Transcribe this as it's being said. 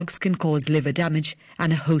Drugs can cause liver damage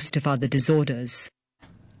and a host of other disorders.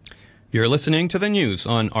 You're listening to the news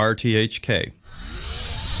on RTHK.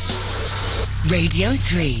 Radio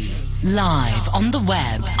 3, live on the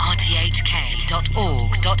web, rthk.org.hk.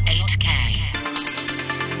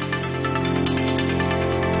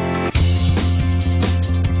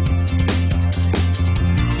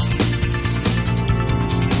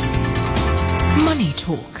 Money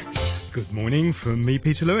Talk. Good morning from me,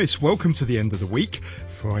 Peter Lewis. Welcome to the end of the week,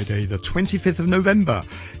 Friday the 25th of November.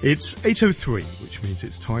 It's 8:03, which means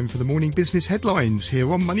it's time for the morning business headlines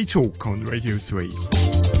here on Money Talk on Radio 3.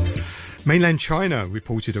 Mainland China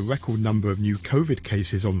reported a record number of new COVID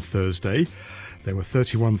cases on Thursday. There were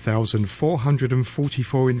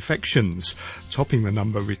 31,444 infections, topping the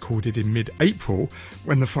number recorded in mid-April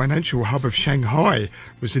when the financial hub of Shanghai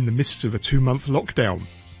was in the midst of a 2-month lockdown.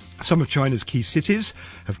 Some of China's key cities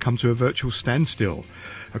have come to a virtual standstill.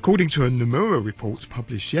 According to a Nomura report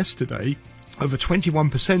published yesterday, over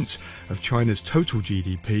 21% of China's total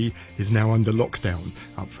GDP is now under lockdown,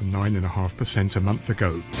 up from 9.5% a month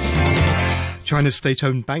ago. China's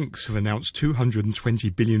state-owned banks have announced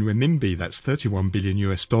 220 billion renminbi, that's $31 billion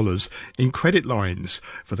in credit lines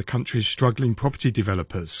for the country's struggling property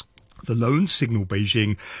developers. The loans signal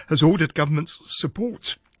Beijing has ordered government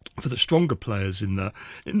support for the stronger players in the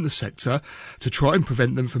sector to try and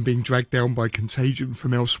prevent them from being dragged down by contagion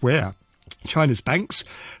from elsewhere. China's banks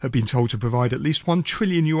have been told to provide at least 1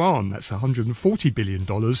 trillion yuan, that's $140 billion,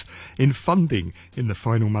 in funding in the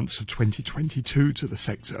final months of 2022 to the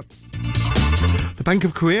sector. The Bank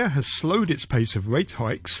of Korea has slowed its pace of rate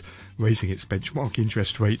hikes, raising its benchmark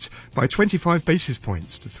interest rate by 25 basis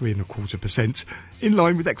points to 3.25%, in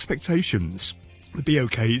line with expectations. The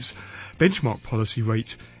BOK's benchmark policy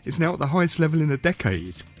rate is now at the highest level in a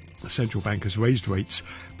decade. The central bank has raised rates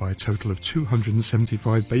by a total of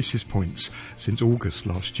 275 basis points since August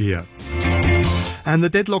last year. And the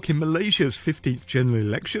deadlock in Malaysia's 15th general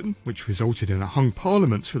election, which resulted in a hung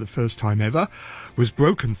parliament for the first time ever, was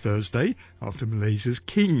broken Thursday after Malaysia's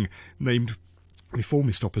king named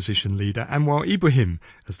reformist opposition leader Anwar Ibrahim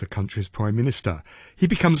as the country's Prime Minister. He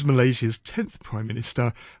becomes Malaysia's 10th Prime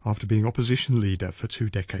Minister after being opposition leader for 2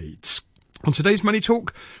 decades. On today's Money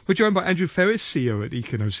Talk, we're joined by Andrew Ferris, CEO at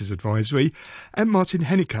Econosis Advisory, and Martin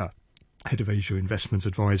Henniker, Head of Asia Investment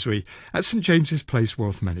Advisory at St James's Place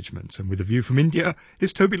Wealth Management. And with a view from India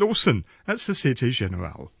is Toby Lawson at Societe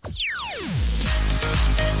Generale.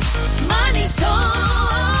 Money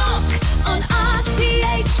Talk on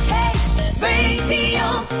RTHK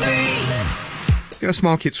Radio 3. US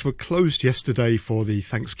markets were closed yesterday for the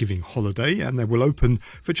Thanksgiving holiday, and they will open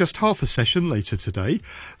for just half a session later today.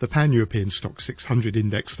 The Pan-European Stock 600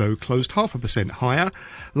 index, though, closed 0.5% higher.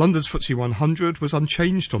 London's FTSE 100 was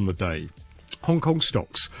unchanged on the day. Hong Kong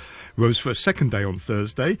stocks rose for a second day on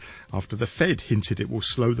Thursday after the Fed hinted it will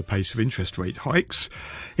slow the pace of interest rate hikes.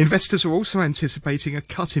 Investors are also anticipating a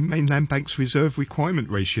cut in mainland banks' reserve requirement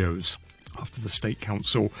ratios, after the State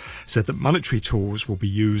Council said that monetary tools will be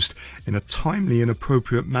used in a timely and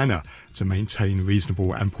appropriate manner to maintain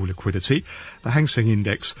reasonable ample liquidity. The Hang Seng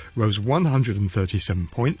Index rose 137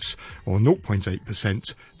 points, or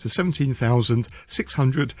 0.8%, to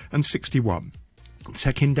 17,661. The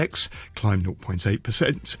Tech Index climbed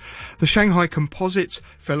 0.8%. The Shanghai Composite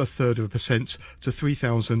fell 0.33% to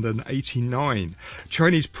 3,089.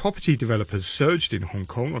 Chinese property developers surged in Hong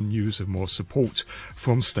Kong on news of more support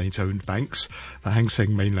from state-owned banks. The Hang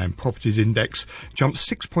Seng Mainland Properties Index jumped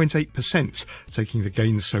 6.8%, taking the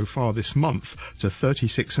gains so far this month to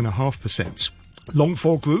 36.5%.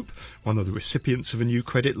 Longfor Group, one of the recipients of a new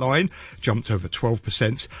credit line, jumped over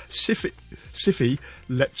 12%. SIFI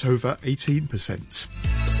leapt over 18%.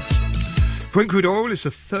 Brent crude oil is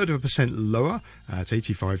 0.33% lower at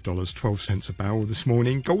 $85.12 a barrel this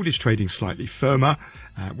morning. Gold is trading slightly firmer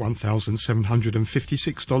at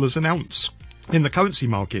 $1,756 an ounce. In the currency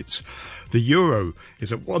markets, the euro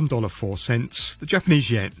is at $1.04. The Japanese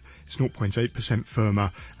yen is 0.8%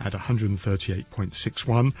 firmer at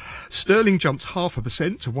 138.61. Sterling jumped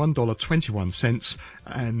 0.5% to $1.21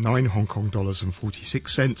 and 9 Hong Kong dollars and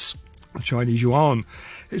 46 cents. The Chinese yuan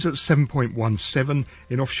is at 7.17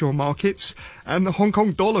 in offshore markets, and the Hong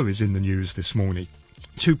Kong dollar is in the news this morning.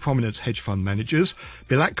 2 prominent hedge fund managers,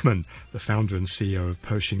 Bill Ackman, the founder and CEO of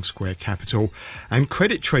Pershing Square Capital, and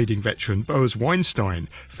credit trading veteran Boaz Weinstein,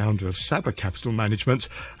 founder of Saba Capital Management,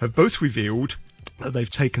 have both revealed that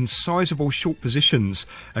they've taken sizable short positions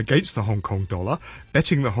against the Hong Kong dollar,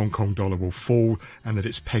 betting the Hong Kong dollar will fall and that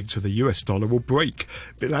its peg to the US dollar will break.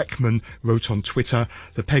 Bill Ackman wrote on Twitter,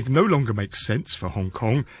 "The peg no longer makes sense for Hong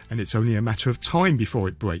Kong and it's only a matter of time before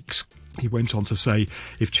it breaks." He went on to say,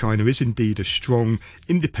 if China is indeed a strong,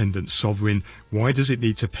 independent sovereign, why does it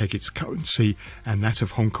need to peg its currency and that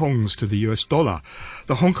of Hong Kong's to the US dollar?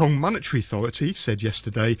 The Hong Kong Monetary Authority said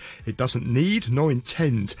yesterday it doesn't need nor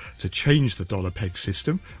intend to change the dollar peg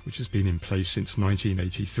system, which has been in place since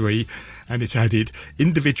 1983. And it added,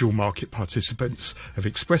 individual market participants have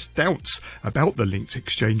expressed doubts about the linked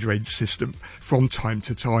exchange rate system from time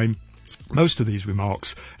to time. Most of these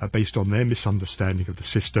remarks are based on their misunderstanding of the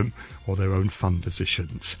system or their own fund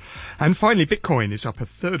positions. And finally, Bitcoin is up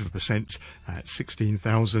 0.33% at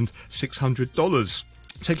 $16,600.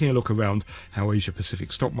 Taking a look around how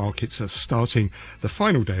Asia-Pacific stock markets are starting the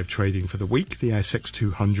final day of trading for the week, the ASX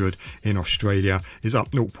 200 in Australia is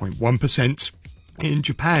up 0.1%. In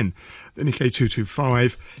Japan, the Nikkei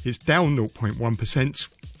 225 is down 0.1%.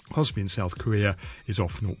 Kospi in South Korea is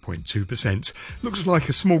off 0.2%. Looks like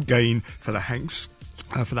a small gain for the Hang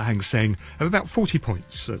Seng of about 40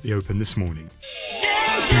 points at the open this morning.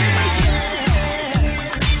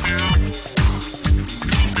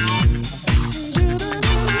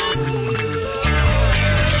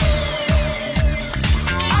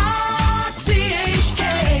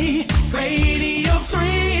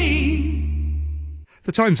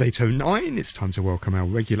 The time's 8:09. It's time to welcome our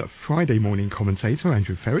regular Friday morning commentator,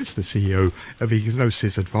 Andrew Ferris, the CEO of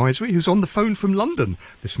Egnosis Advisory, who's on the phone from London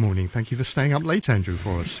this morning. Thank you for staying up late, Andrew,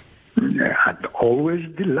 for us. I'm always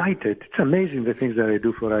delighted. It's amazing the things that I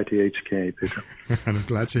do for RTHK, Peter. And I'm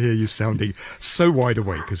glad to hear you sounding so wide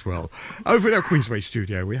awake as well. Over at our Queensway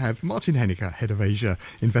studio, we have Martin Henniker, Head of Asia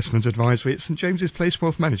Investment Advisory at St James's Place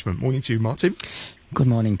Wealth Management. Morning to you, Martin. Good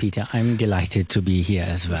morning, Peter. I'm delighted to be here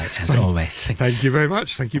as well, as always. Thanks. Thank you very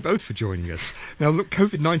much. Thank you both for joining us. Now, look,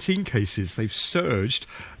 COVID-19 cases, they've surged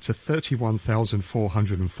to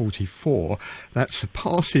 31,444. That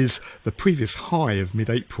surpasses the previous high of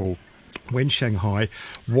mid-April, when Shanghai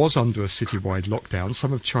was under a citywide lockdown.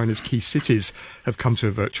 Some of China's key cities have come to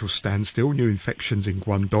a virtual standstill. New infections in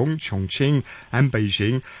Guangdong, Chongqing and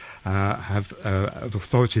Beijing the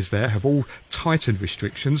authorities there have all tightened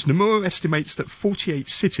restrictions. Nomura estimates that 48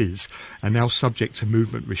 cities are now subject to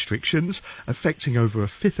movement restrictions, affecting over a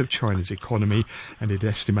fifth of China's economy, and it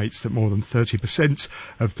estimates that more than 30%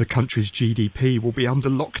 of the country's GDP will be under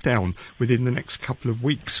lockdown within the next couple of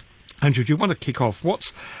weeks. Andrew, do you want to kick off?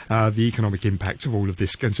 What's the economic impact of all of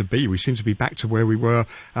this going to be? We seem to be back to where we were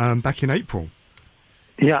back in April.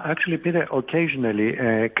 Yeah, actually, Peter, occasionally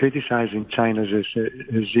criticizing China's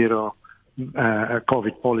zero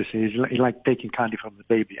COVID policy is like taking candy from the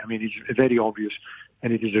baby. I mean, it's very obvious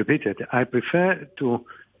and it is repeated. I prefer to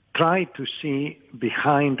try to see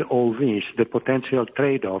behind all this the potential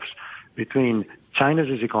trade-offs between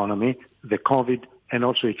China's economy, the COVID, and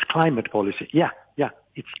also its climate policy. Yeah,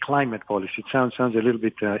 it's climate policy. It sounds a little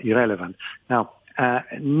bit irrelevant. Now,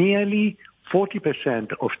 nearly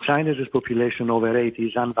 40% of China's population over 80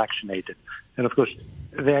 is unvaccinated. And of course,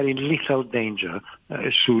 they are in lethal danger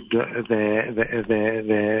should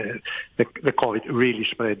the COVID really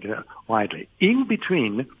spread widely. In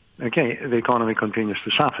between, the economy continues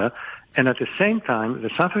to suffer. And at the same time, the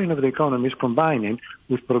suffering of the economy is combining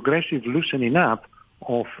with progressive loosening up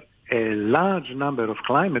of a large number of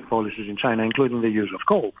climate policies in China, including the use of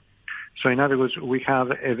coal. So in other words, we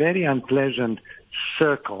have a very unpleasant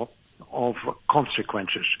circle of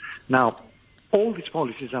consequences. Now, all these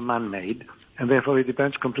policies are man-made, and therefore it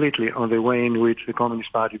depends completely on the way in which the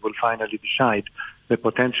Communist Party will finally decide the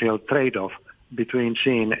potential trade-off between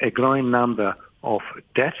seeing a growing number of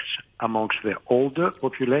deaths amongst the older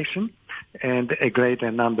population and a greater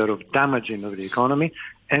number of damaging of the economy,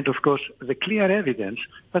 and of course the clear evidence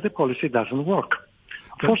that the policy doesn't work.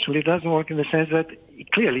 Fortunately, it doesn't work in the sense that it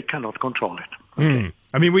clearly cannot control it. Okay.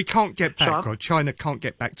 I mean, we can't get back, or China can't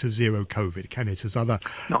get back to zero COVID, can it? As other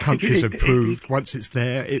countries have proved, once it's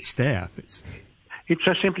there, it's there. It's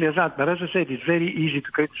as simple as that. But as I said, it's very easy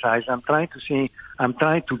to criticize. I'm trying to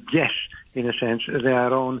guess, in a sense,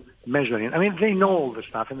 their own measuring. I mean, they know all the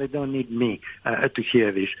stuff, and they don't need me to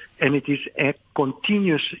hear this. And it is a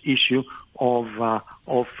continuous issue of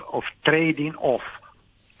trading off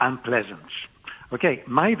unpleasance. Okay,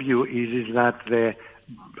 my view is that the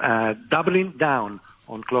doubling down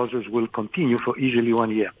on closures will continue for easily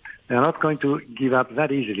 1 year. They're not going to give up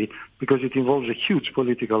that easily because it involves a huge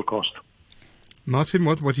political cost. Martin,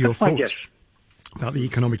 what are your thoughts about the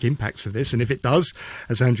economic impacts of this? And if it does,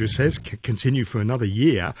 as Andrew says, continue for another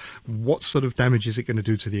year, what sort of damage is it going to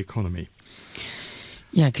do to the economy?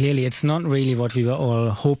 Yeah, clearly it's not really what we were all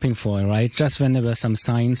hoping for, right? Just when there were some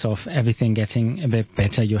signs of everything getting a bit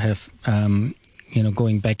better, you have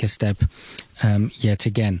going back a step, yet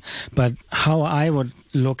again. But how I would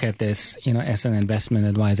look at this, as an investment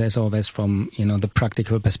advisor is always from, the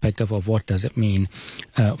practical perspective of what does it mean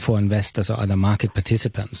for investors or other market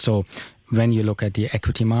participants. So when you look at the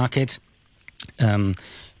equity market,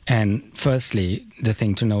 and firstly, the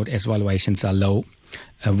thing to note is valuations are low.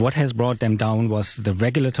 What has brought them down was the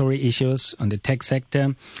regulatory issues on the tech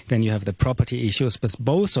sector. Then you have the property issues. But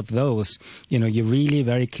both of those, you really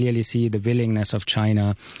very clearly see the willingness of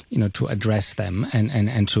China, to address them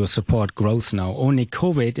and to support growth now. Only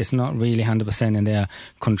COVID is not really 100% in their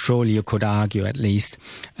control, you could argue at least.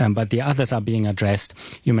 But the others are being addressed.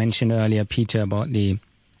 You mentioned earlier, Peter, about the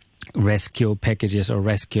rescue packages or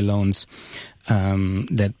rescue loans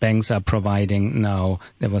that banks are providing now.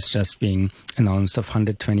 There was just being announced of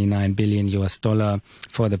 $129 billion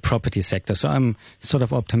for the property sector. So I'm sort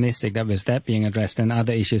of optimistic that with that being addressed and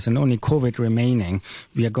other issues and only COVID remaining,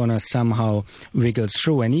 we are going to somehow wiggle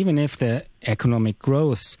through. And even if the economic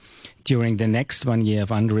growth during the next 1 year,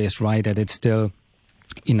 if Andre is right, that it still,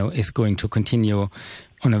 is going to continue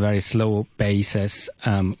on a very slow basis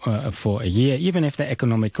for a year. Even if the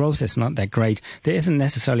economic growth is not that great, there isn't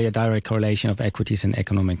necessarily a direct correlation of equities and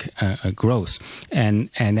economic growth.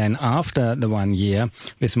 And then after the 1 year,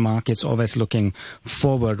 with markets always looking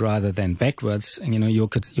forward rather than backwards, you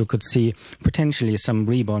could see potentially some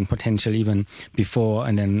rebound potential even before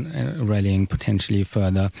and then rallying potentially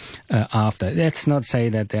further after. Let's not say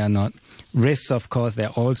that there are not risks, of course. There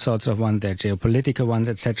are all sorts of ones. There are geopolitical ones,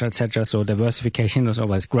 etc., etc. So diversification is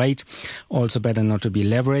always great. Also better not to be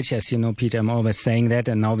leveraged. As you know, Peter, I'm always saying that.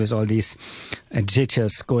 And now with all these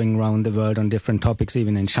jitters going around the world on different topics,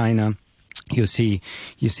 even in China, you see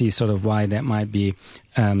sort of why that might be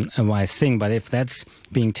a wise thing. But if that's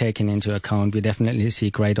being taken into account, we definitely see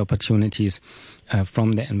great opportunities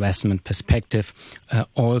from the investment perspective.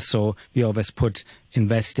 Also, we always put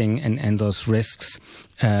investing and those risks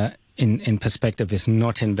in perspective is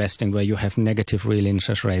not investing where you have negative real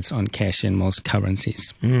interest rates on cash in most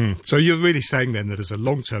currencies. So you're really saying then that as a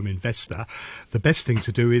long-term investor, the best thing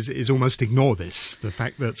to do is almost ignore this. The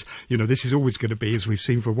fact that, this is always going to be, as we've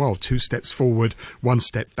seen for a while, 2 steps forward, 1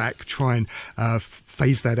 step back, try and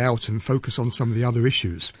phase that out and focus on some of the other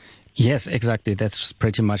issues. Yes, exactly. That's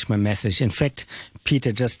pretty much my message. In fact,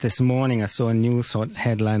 Peter, just this morning I saw a news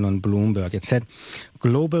headline on Bloomberg. It said,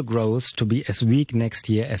 global growth to be as weak next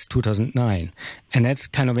year as 2009. And that's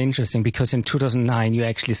kind of interesting because in 2009 you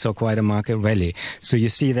actually saw quite a market rally. So you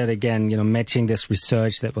see that again, matching this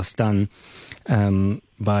research that was done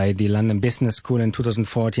by the London Business School in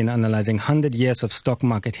 2014, analyzing 100 years of stock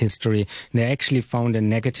market history. They actually found a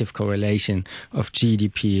negative correlation of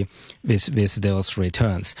GDP with those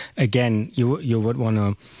returns. Again, you would want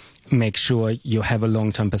to make sure you have a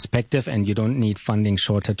long-term perspective and you don't need funding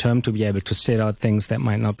shorter term to be able to sit out things that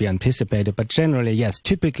might not be anticipated. But generally, yes,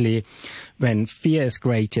 typically when fear is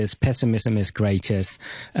greatest, pessimism is greatest,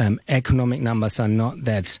 economic numbers are not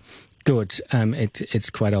that good, it's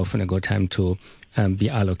quite often a good time to be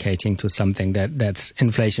allocating to something that's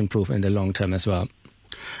inflation-proof in the long term as well.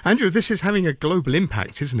 Andrew, this is having a global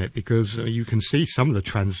impact, isn't it? Because you can see some of the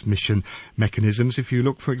transmission mechanisms. If you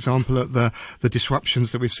look, for example, at the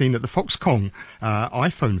disruptions that we've seen at the Foxconn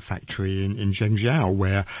iPhone factory in Zhengzhou,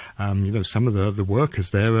 where some of the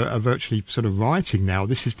workers there are virtually sort of rioting now.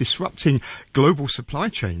 This is disrupting global supply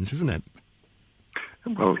chains, isn't it?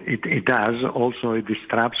 Well, it does. Also, it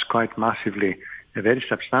disrupts quite massively a very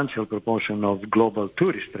substantial proportion of global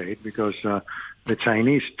tourist trade because the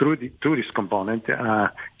Chinese tourist component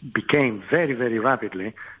became very, very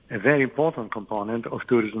rapidly a very important component of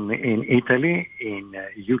tourism in Italy, in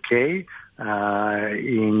UK,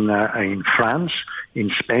 in France,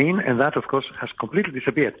 in Spain, and that, of course, has completely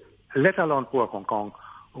disappeared, let alone poor Hong Kong,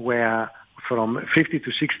 where from 50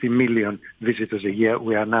 to 60 million visitors a year,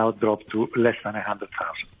 we are now dropped to less than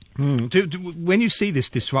 100,000. When you see this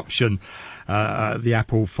disruption, the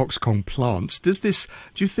Apple Foxconn plants, do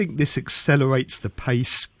you think this accelerates the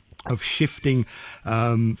pace of shifting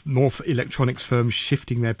more electronics firms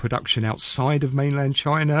shifting their production outside of mainland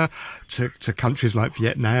China to countries like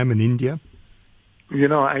Vietnam and India?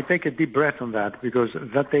 I take a deep breath on that because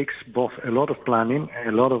that takes both a lot of planning,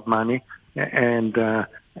 a lot of money, and a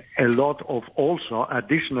lot of also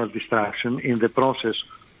additional distraction in the process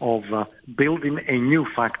of building a new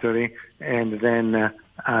factory and then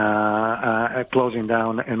closing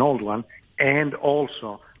down an old one. And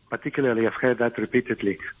also, particularly I've heard that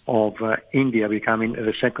repeatedly, of India becoming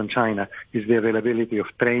the second China, is the availability of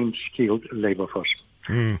trained, skilled labor force.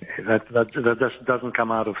 That just doesn't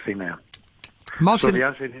come out of thin air. Martin, so the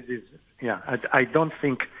answer is I don't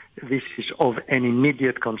think this is of an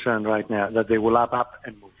immediate concern right now, that they will up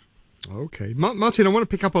and move. Okay. Martin, I want to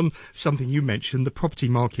pick up on something you mentioned, the property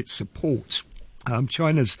market support.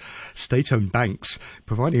 China's state-owned banks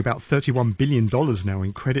providing about $31 billion now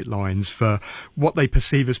in credit lines for what they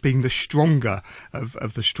perceive as being the stronger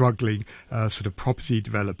of the struggling sort of property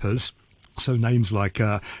developers. So names like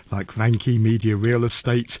Vanke, Media Real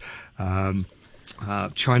Estate,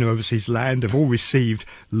 China Overseas Land have all received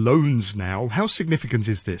loans now. How significant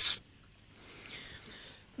is this?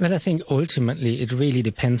 Well, I think ultimately it really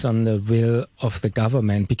depends on the will of the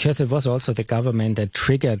government, because it was also the government that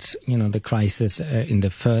triggered, the crisis in the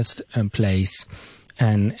first place.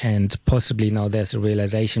 And possibly now there's a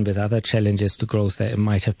realization with other challenges to growth that it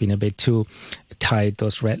might have been a bit too tight,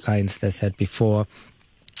 those red lines that I said before.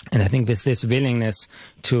 And I think with this willingness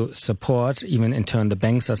to support, even in turn the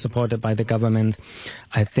banks are supported by the government,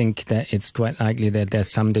 I think that it's quite likely that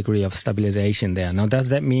there's some degree of stabilization there. Now, does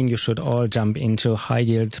that mean you should all jump into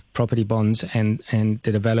high-yield property bonds and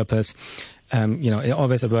the developers?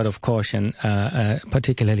 Always a word of caution,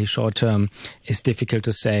 particularly short-term, is difficult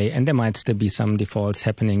to say. And there might still be some defaults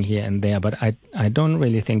happening here and there. But I don't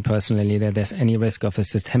really think personally that there's any risk of a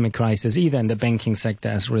systemic crisis, either in the banking sector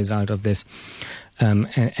as a result of this,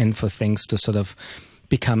 and for things to sort of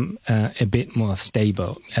become a bit more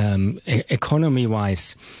stable.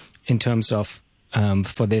 Economy-wise, in terms of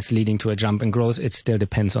for this leading to a jump in growth, it still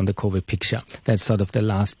depends on the COVID picture. That's sort of the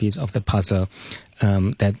last piece of the puzzle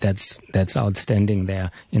that's outstanding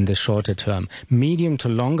there in the shorter term. Medium to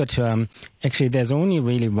longer term, actually, there's only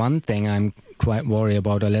really one thing I'm quite worried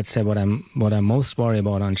about, or let's say what I'm most worried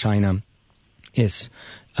about on China is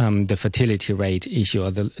the fertility rate issue,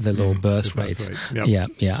 or the low birth rates. Yep.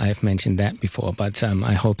 Yeah, I've mentioned that before, but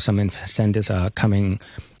I hope some incentives are coming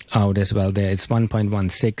out as well there. It's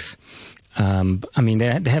 1.16.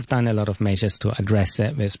 They have done a lot of measures to address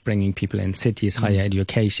that, with bringing people in cities, higher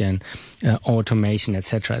education, automation,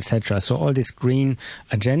 etc., etc. So all this green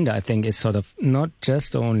agenda, I think, is sort of not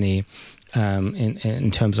just only in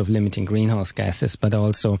terms of limiting greenhouse gases, but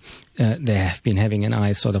also they have been having an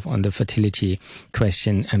eye sort of on the fertility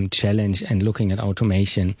question challenge, and looking at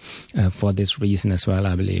automation for this reason as well,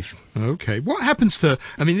 I believe. Okay. What happens to,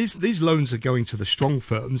 these loans are going to the strong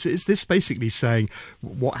firms. Is this basically saying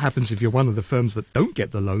what happens if you're one of the firms that don't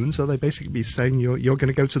get the loans? Are they basically saying you're going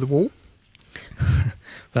to go to the wall?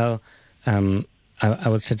 Well, I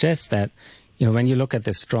would suggest that, when you look at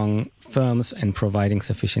the strong firms and providing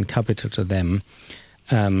sufficient capital to them,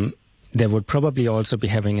 they would probably also be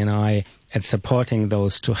having an eye at supporting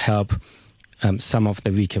those to help some of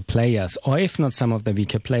the weaker players, or if not some of the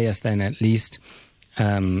weaker players, then at least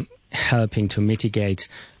helping to mitigate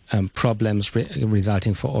problems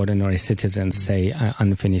resulting for ordinary citizens, say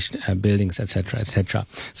unfinished buildings, etc., etc.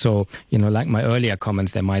 So, like my earlier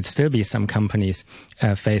comments, there might still be some companies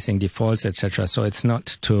facing defaults, etc. So it's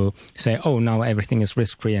not to say, oh, now everything is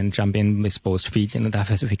risk-free and jump in with both feet.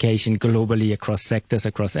 Diversification globally across sectors,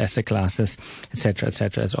 across asset classes, etc.,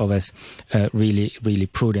 etc. is always really, really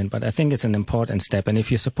prudent. But I think it's an important step. And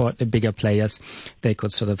if you support the bigger players, they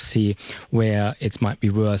could sort of see where it might be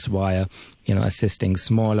worthwhile, assisting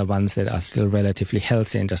smaller ones that are still relatively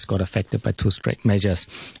healthy and just got affected by too strict measures,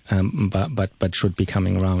 but should be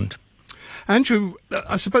coming around. Andrew,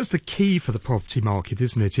 I suppose the key for the property market,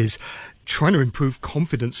 isn't it, is trying to improve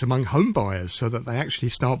confidence among home buyers so that they actually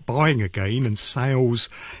start buying again and sales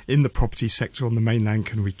in the property sector on the mainland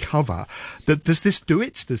can recover. Does this do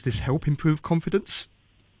it? Does this help improve confidence?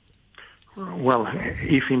 Well,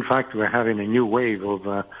 if in fact we're having a new wave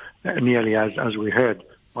of nearly, as we heard,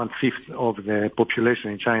 1/5 of the population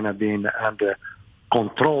in China being under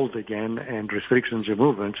controlled again and restrictions of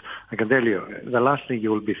movements, I can tell you, the last thing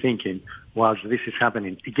you will be thinking whilst this is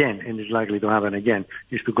happening again, and is likely to happen again,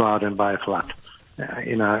 is to go out and buy a flat.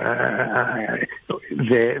 The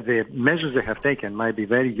measures they have taken might be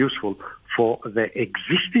very useful for the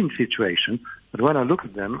existing situation, but when I look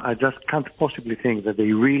at them, I just can't possibly think that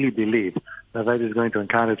they really believe that is going to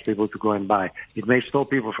encourage people to go and buy. It may stop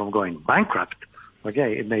people from going bankrupt.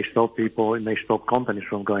 Okay, it may stop people, it may stop companies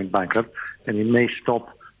from going bankrupt, and it may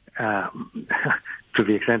stop to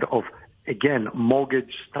the extent of, again,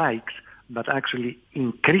 mortgage strikes, but actually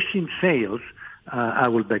increasing sales, I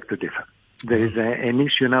will beg to differ. There is an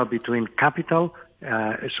issue now between capital,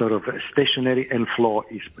 sort of stationary and floor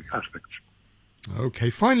aspects.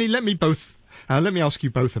 Okay, finally, let me ask you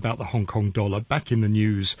both about the Hong Kong dollar. Back in the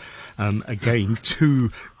news again,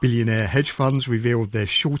 2 billionaire hedge funds revealed they're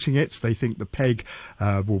shorting it. They think the peg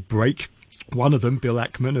will break One of them, Bill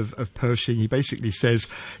Ackman of Pershing, he basically says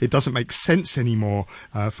it doesn't make sense anymore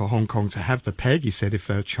for Hong Kong to have the peg. He said if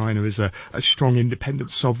China is a strong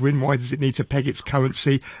independent sovereign, why does it need to peg its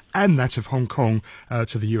currency and that of Hong Kong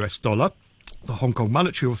to the US dollar? The Hong Kong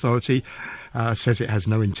Monetary Authority says it has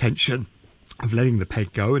no intention of letting the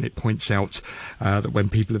peg go, and it points out that when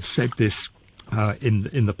people have said this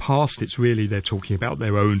in the past, it's really they're talking about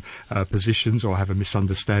their own positions or have a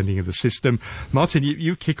misunderstanding of the system. Martin,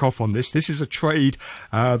 you kick off on this. This is a trade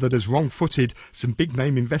that has wrong-footed some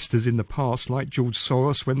big-name investors in the past, like George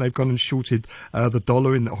Soros, when they've gone and shorted the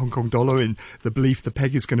dollar, in the Hong Kong dollar, in the belief the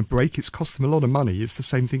peg is going to break. It's cost them a lot of money. Is the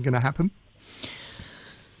same thing going to happen?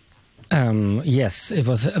 Yes, it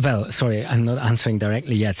was. Well, sorry, I'm not answering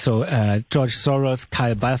directly yet. So George Soros,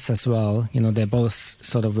 Kyle Bass as well, they both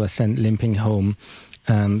sort of were sent limping home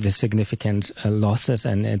with significant losses,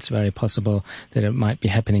 and it's very possible that it might be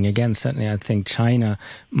happening again. Certainly, I think China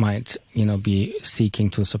might, be seeking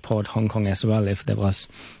to support Hong Kong as well if there was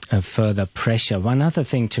further pressure. One other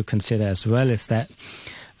thing to consider as well is that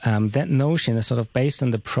that notion is sort of based on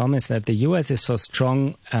the promise that the US is so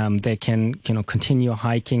strong they can continue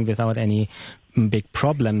hiking without any big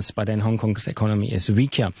problems, but then Hong Kong's economy is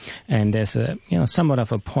weaker, and there's a somewhat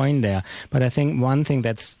of a point there. But I think one thing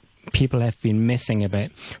that's people have been missing a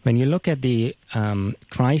bit, when you look at the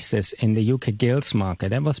crisis in the UK gilts market,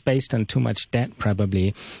 that was based on too much debt,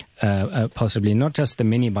 probably. Possibly not just the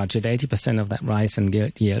mini budget. 80% of that rise in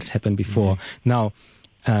gilt yields happened before. Now,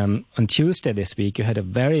 on Tuesday this week, you had a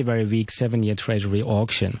very, very weak 7-year Treasury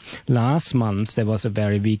auction. Last month, there was a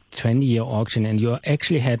very weak 20-year auction, and you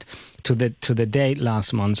actually had to the date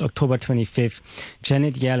last month, October 25th,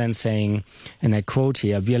 Janet Yellen saying, and I quote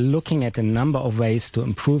here, "We are looking at a number of ways to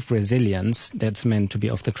improve resilience," that's meant to be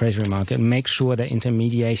of the Treasury market, "make sure that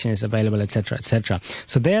intermediation is available, etc., etc."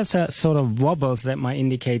 So there's a sort of wobbles that might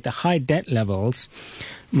indicate the high debt levels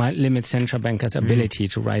might limit central bankers' ability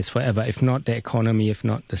to rise forever, if not the economy, if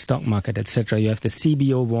not the stock market, etc. You have the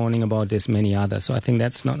CBO warning about this, many others. So I think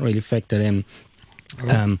that's not really factored in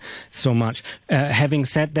so much. Having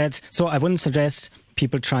said that, so I wouldn't suggest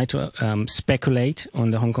people try to speculate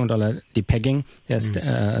on the Hong Kong dollar depegging.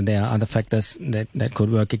 There are other factors that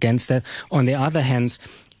could work against that. On the other hand,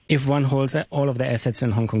 if one holds all of the assets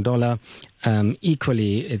in Hong Kong dollar,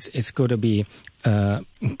 equally it's good to be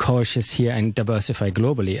cautious here and diversify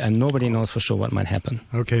globally, and nobody knows for sure what might happen.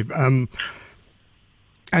 Okay.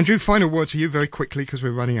 Andrew, final word to you very quickly because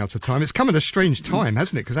we're running out of time. It's come at a strange time,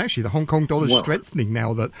 hasn't it? Because actually the Hong Kong dollar is strengthening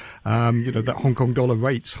now that, that Hong Kong dollar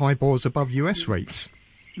rates, HIBOR above US rates.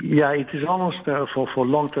 Yeah, it is almost for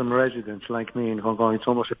long-term residents like me in Hong Kong, it's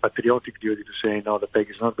almost a patriotic duty to say, no, the peg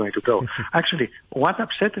is not going to go. Actually, what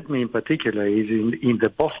upset me in particular is in the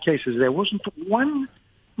both cases, there wasn't one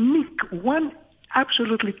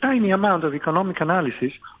absolutely tiny amount of economic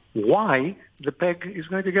analysis why the peg is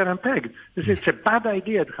going to get unpegged. It's a bad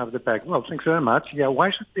idea to have the peg. Well, thanks very much. Yeah,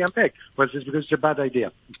 why should it be unpegged? Well, it's because it's a bad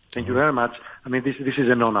idea. Thank you very much. I mean, this is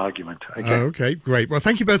a non-argument. Okay? Okay, great. Well,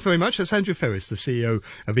 thank you both very much. That's Andrew Ferris, the CEO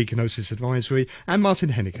of Econosis Advisory, and Martin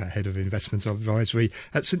Henniker, Head of Investment Advisory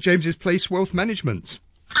at St James's Place Wealth Management.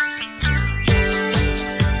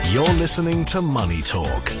 You're listening to Money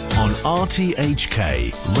Talk on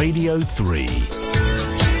RTHK Radio 3.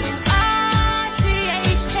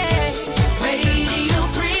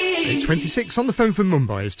 26 on the phone from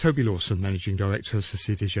Mumbai is Toby Lawson, Managing Director of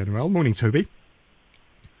Societe Generale. Morning, Toby.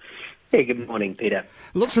 Hey, good morning, Peter.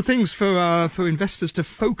 Lots of things for investors to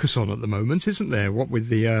focus on at the moment, isn't there? What with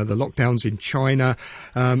the lockdowns in China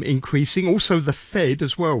increasing, also the Fed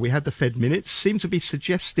as well. We had the Fed minutes seem to be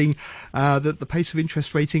suggesting that the pace of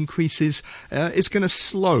interest rate increases is going to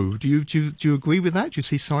slow. Do you agree with that? Do you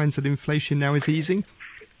see signs that inflation now is easing?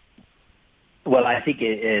 Well, I think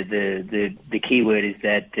the key word is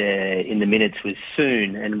that in the minutes was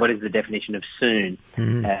soon. And what is the definition of soon?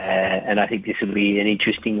 And I think this will be an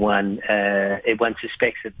interesting one. One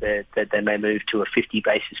suspects that they may move to a 50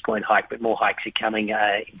 basis point hike, but more hikes are coming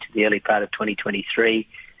into the early part of 2023.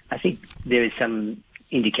 I think there is some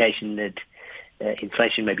indication that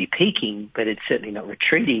inflation may be peaking, but it's certainly not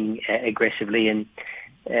retreating aggressively. And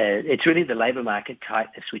it's really the labour market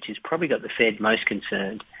tightness which has probably got the Fed most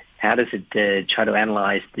concerned. How does it try to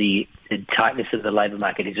analyse the tightness of the labour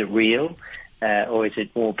market? Is it real or is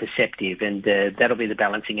it more perceptive? And that'll be the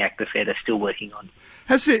balancing act the Fed are still working on.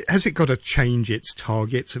 Has it got to change its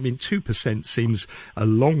targets? I mean, 2% seems a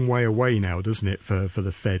long way away now, doesn't it, for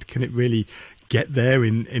the Fed? Can it really get there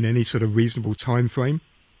in any sort of reasonable time frame?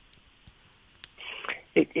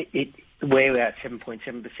 We're at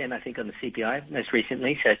 7.7%, I think, on the CPI most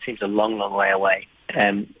recently, so it seems a long, long way away.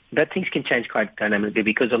 But things can change quite dynamically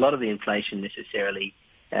because a lot of the inflation necessarily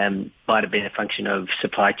might have been a function of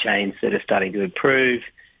supply chains that are starting to improve,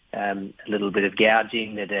 a little bit of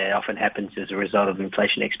gouging that often happens as a result of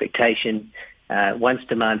inflation expectation. Once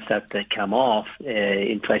demand starts to come off,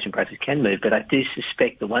 inflation prices can move. But I do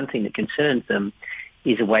suspect the one thing that concerns them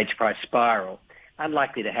is a wage price spiral.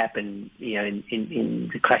 Unlikely to happen, in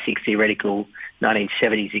the classic theoretical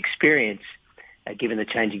 1970s experience, given the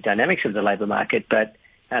changing dynamics of the labour market. But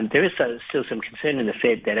there is still some concern in the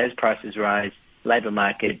Fed that as prices rise, labour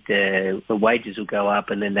market, the wages will go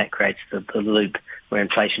up, and then that creates the loop where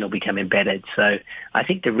inflation will become embedded. So I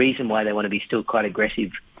think the reason why they want to be still quite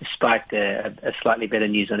aggressive, despite a slightly better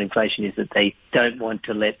news on inflation, is that they don't want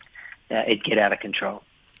to let it get out of control.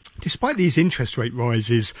 Despite these interest rate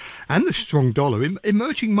rises and the strong dollar,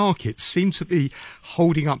 emerging markets seem to be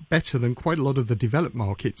holding up better than quite a lot of the developed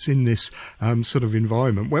markets in this sort of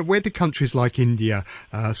environment. Where do countries like India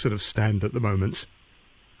sort of stand at the moment?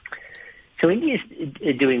 So India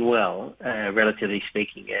is doing well, relatively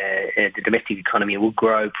speaking. The domestic economy will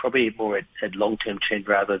grow probably more at long-term trend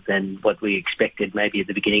rather than what we expected maybe at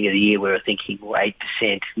the beginning of the year. We were thinking more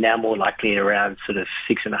 8%, now more likely at around sort of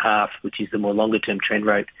 6.5%, which is the more longer-term trend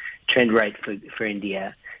rate for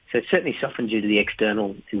India. So it's certainly softened due to the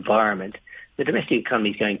external environment. The domestic economy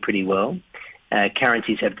is going pretty well.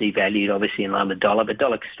 Currencies have devalued, obviously, in line with dollar, but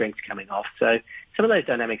dollar strength's coming off. So some of those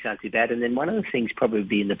dynamics aren't too bad. And then one of the things probably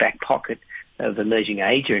be in the back pocket of emerging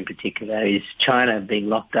Asia in particular is China being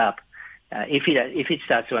locked up. If it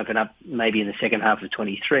starts to open up maybe in the second half of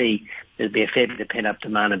 23, there'll be a fair bit of pent-up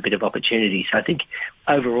demand and a bit of opportunity. So I think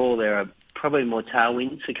overall there are probably more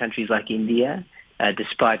tailwinds for countries like India,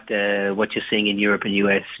 despite what you're seeing in Europe and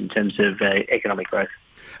US in terms of economic growth.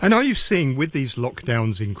 And are you seeing, with these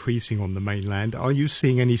lockdowns increasing on the mainland, are you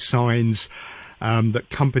seeing any signs that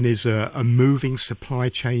companies are moving supply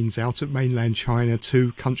chains out of mainland China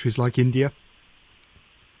to countries like India?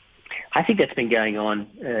 I think that's been going on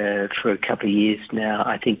for a couple of years now.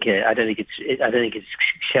 I don't think it's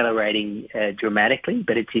accelerating dramatically,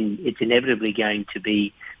 but it's inevitably going to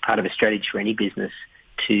be part of a strategy for any business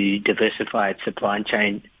to diversify its supply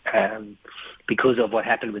chain because of what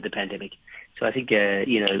happened with the pandemic. So I think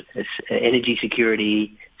energy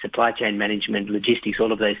security, supply chain management, logistics,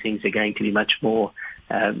 all of those things are going to be much more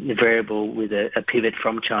variable with a pivot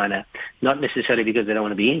from China, not necessarily because they don't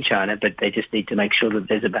want to be in China, but they just need to make sure that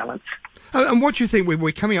there's a balance. And what do you think,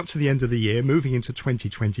 we're coming up to the end of the year, moving into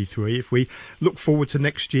 2023, if we look forward to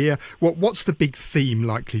next year, what's the big theme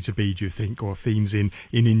likely to be, do you think, or themes in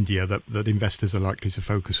India that investors are likely to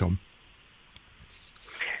focus on?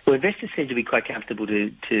 Well, investors seem to be quite comfortable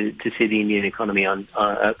to see the Indian economy on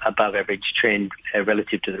above average trend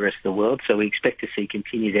relative to the rest of the world. So we expect to see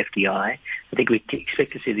continued FDI. I think we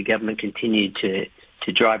expect to see the government continue to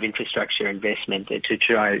drive infrastructure investment, to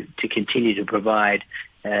try to continue to provide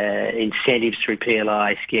incentives through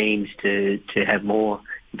PLI schemes to have more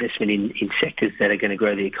investment in sectors that are going to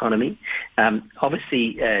grow the economy.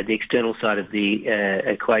 Obviously, the external side of the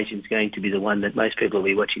equation is going to be the one that most people will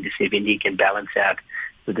be watching to see if India can balance out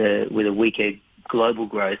with a weaker global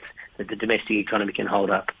growth that the domestic economy can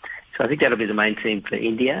hold up. So I think that'll be the main theme for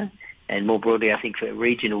India, and more broadly, I think for the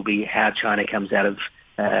region will be how China comes out of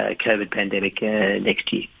COVID pandemic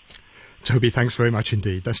next year. Toby, thanks very much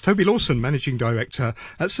indeed. That's Toby Lawson, Managing Director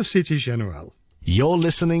at Societe Generale. You're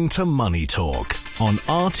listening to Money Talk on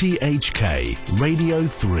RTHK Radio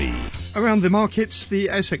 3. Around the markets, the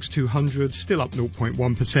ASX 200 still up 0.1%.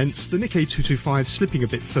 The Nikkei 225 slipping a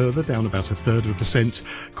bit further, down about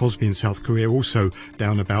 1/3%. Kospi in South Korea also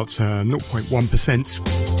down about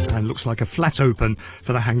 0.1%. And looks like a flat open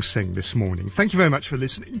for the Hang Seng this morning. Thank you very much for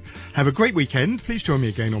listening. Have a great weekend. Please join me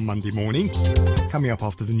again on Monday morning. Coming up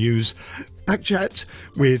after the news, back chat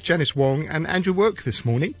with Janice Wong and Andrew Work this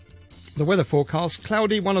morning. The weather forecast,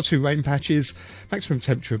 cloudy, 1 or 2 rain patches, maximum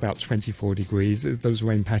temperature about 24 degrees. Those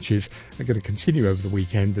rain patches are going to continue over the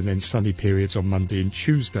weekend and then sunny periods on Monday and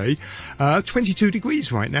Tuesday. 22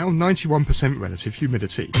 degrees right now, 91% relative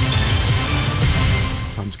humidity.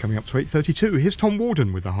 Time's coming up to 8:32. Here's Tom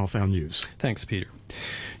Warden with the half-hour news. Thanks, Peter.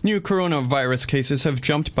 New coronavirus cases have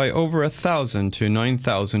jumped by over 1,000 to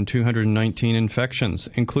 9,219 infections,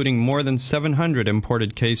 including more than 700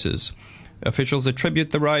 imported cases. Officials attribute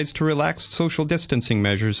the rise to relaxed social distancing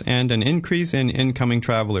measures and an increase in incoming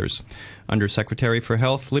travelers. Undersecretary for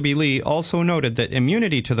Health Libby Lee also noted that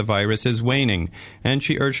immunity to the virus is waning, and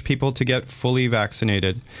she urged people to get fully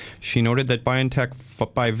vaccinated. She noted that BioNTech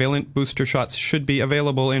bivalent booster shots should be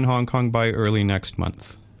available in Hong Kong by early next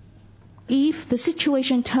month. if the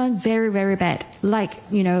situation turned very, very bad, like,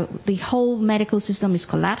 the whole medical system is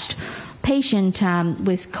collapsed, patient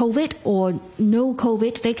with COVID or no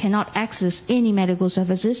COVID, they cannot access any medical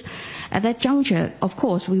services. At that juncture, of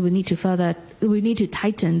course, we need to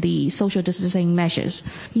tighten the social distancing measures.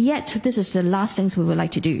 Yet, this is the last things we would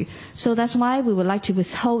like to do. So that's why we would like to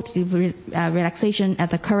withhold the relaxation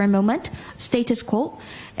at the current moment, status quo,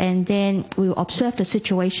 and then we will observe the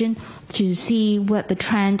situation to see what the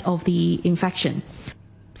trend of the infection.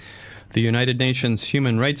 The United Nations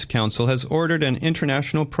Human Rights Council has ordered an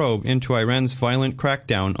international probe into Iran's violent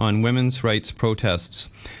crackdown on women's rights protests.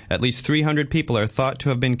 At least 300 people are thought to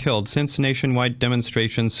have been killed since nationwide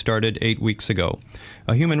demonstrations started 8 weeks ago.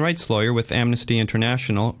 A human rights lawyer with Amnesty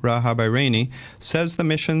International, Rahab Irani, says the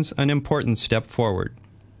mission's an important step forward.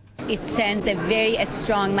 It sends a very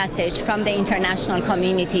strong message from the international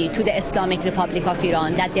community to the Islamic Republic of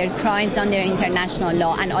Iran that their crimes under international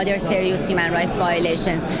law and other serious human rights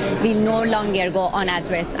violations will no longer go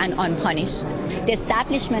unaddressed and unpunished. The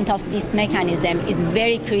establishment of this mechanism is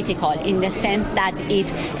very critical in the sense that it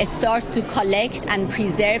starts to collect and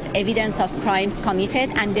preserve evidence of crimes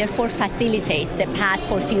committed and therefore facilitates the path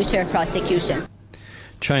for future prosecutions.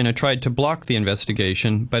 China tried to block the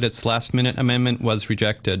investigation, but its last-minute amendment was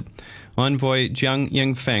rejected. Envoy Jiang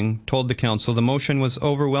Yingfeng told the Council the motion was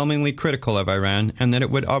overwhelmingly critical of Iran and that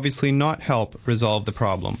it would obviously not help resolve the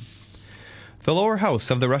problem. The lower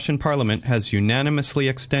house of the Russian parliament has unanimously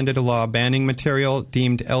extended a law banning material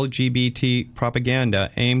deemed LGBT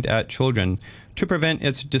propaganda aimed at children to prevent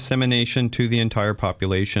its dissemination to the entire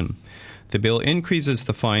population. The bill increases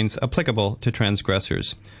the fines applicable to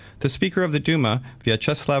transgressors. The Speaker of the Duma,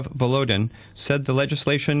 Vyacheslav Volodin, said the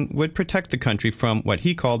legislation would protect the country from what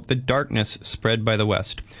he called the darkness spread by the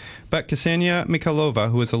West. But Ksenia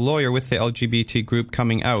Mikhailova, who is a lawyer with the LGBT group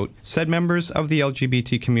Coming Out, said members of the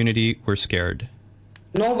LGBT community were scared.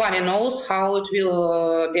 Nobody knows how it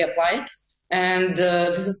will be applied, and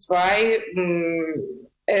this is why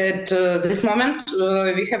at this moment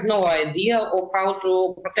we have no idea of how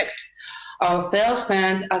to protect ourselves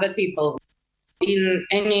and other people. In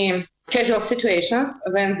any casual situations,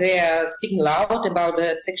 when they are speaking loud about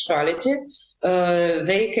sexuality,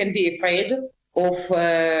 they can be afraid of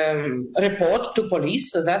report to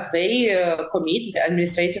police that they commit the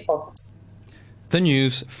administrative offense. The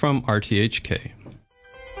news from RTHK.